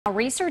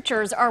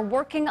Researchers are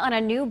working on a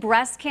new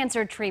breast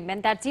cancer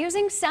treatment that's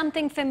using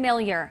something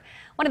familiar.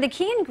 One of the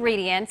key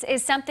ingredients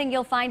is something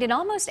you'll find in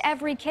almost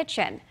every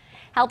kitchen.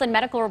 Health and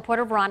medical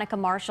reporter Veronica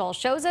Marshall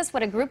shows us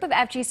what a group of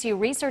FGCU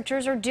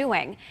researchers are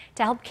doing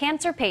to help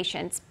cancer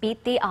patients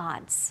beat the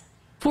odds.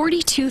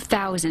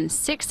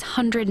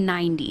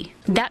 42,690.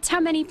 That's how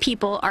many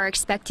people are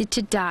expected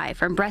to die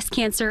from breast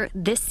cancer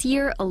this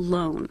year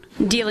alone.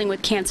 Dealing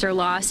with cancer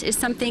loss is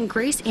something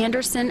Grace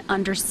Anderson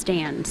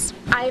understands.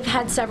 I've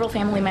had several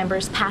family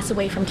members pass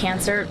away from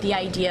cancer. The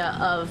idea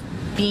of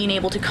being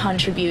able to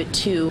contribute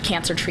to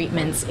cancer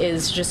treatments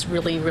is just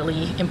really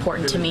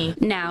important to me.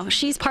 Now,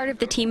 she's part of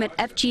the team at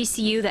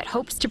FGCU that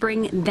hopes to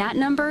bring that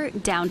number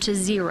down to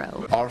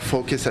zero. Our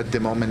focus at the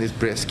moment is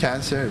breast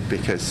cancer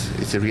because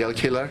it's a real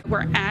killer.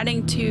 We're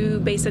adding to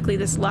basically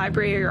this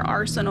library or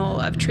arsenal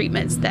of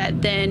treatments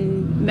that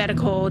then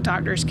medical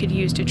doctors could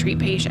use to treat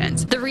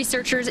patients. The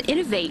researchers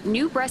innovate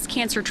new breast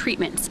cancer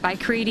treatments by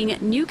creating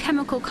new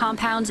chemical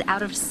compounds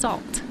out of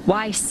salt.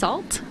 Why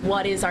salt?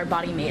 What is our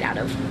body made out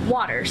of?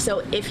 Water.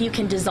 So if you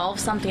can dissolve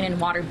something in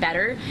water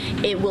better,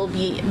 it will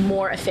be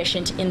more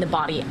efficient in the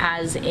body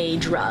as a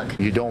drug.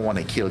 You don't want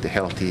to kill the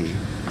healthy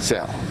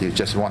cell. You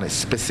just want to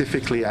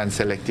specifically and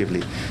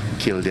selectively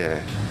kill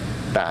the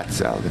bad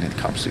cell when it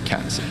comes to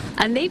cancer.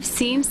 And they've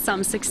seen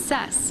some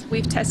success.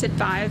 We've tested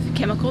 5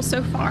 chemicals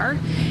so far,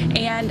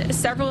 and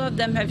several of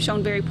them have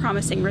shown very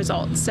promising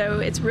results.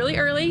 So it's really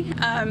early,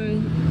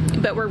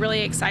 but we're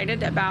really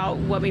excited about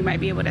what we might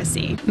be able to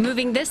see.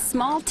 Moving this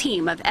small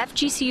team of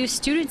FGCU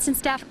students and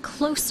staff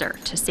closer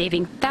to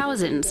saving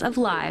thousands of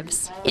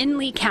lives. In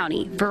Lee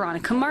County,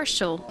 Veronica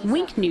Marshall,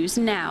 Wink News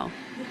Now.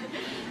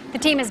 The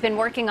team has been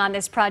working on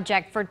this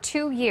project for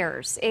 2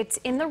 years. It's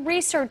in the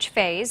research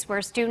phase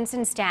where students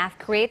and staff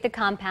create the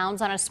compounds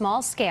on a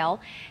small scale,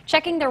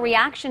 checking their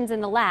reactions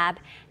in the lab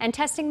and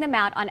testing them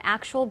out on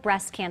actual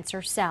breast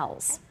cancer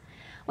cells.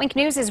 Wink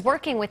News is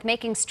working with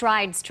Making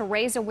Strides to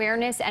raise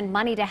awareness and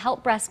money to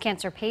help breast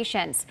cancer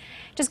patients.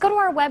 Just go to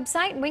our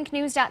website,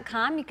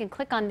 winknews.com. You can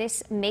click on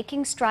this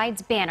Making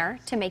Strides banner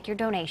to make your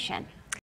donation.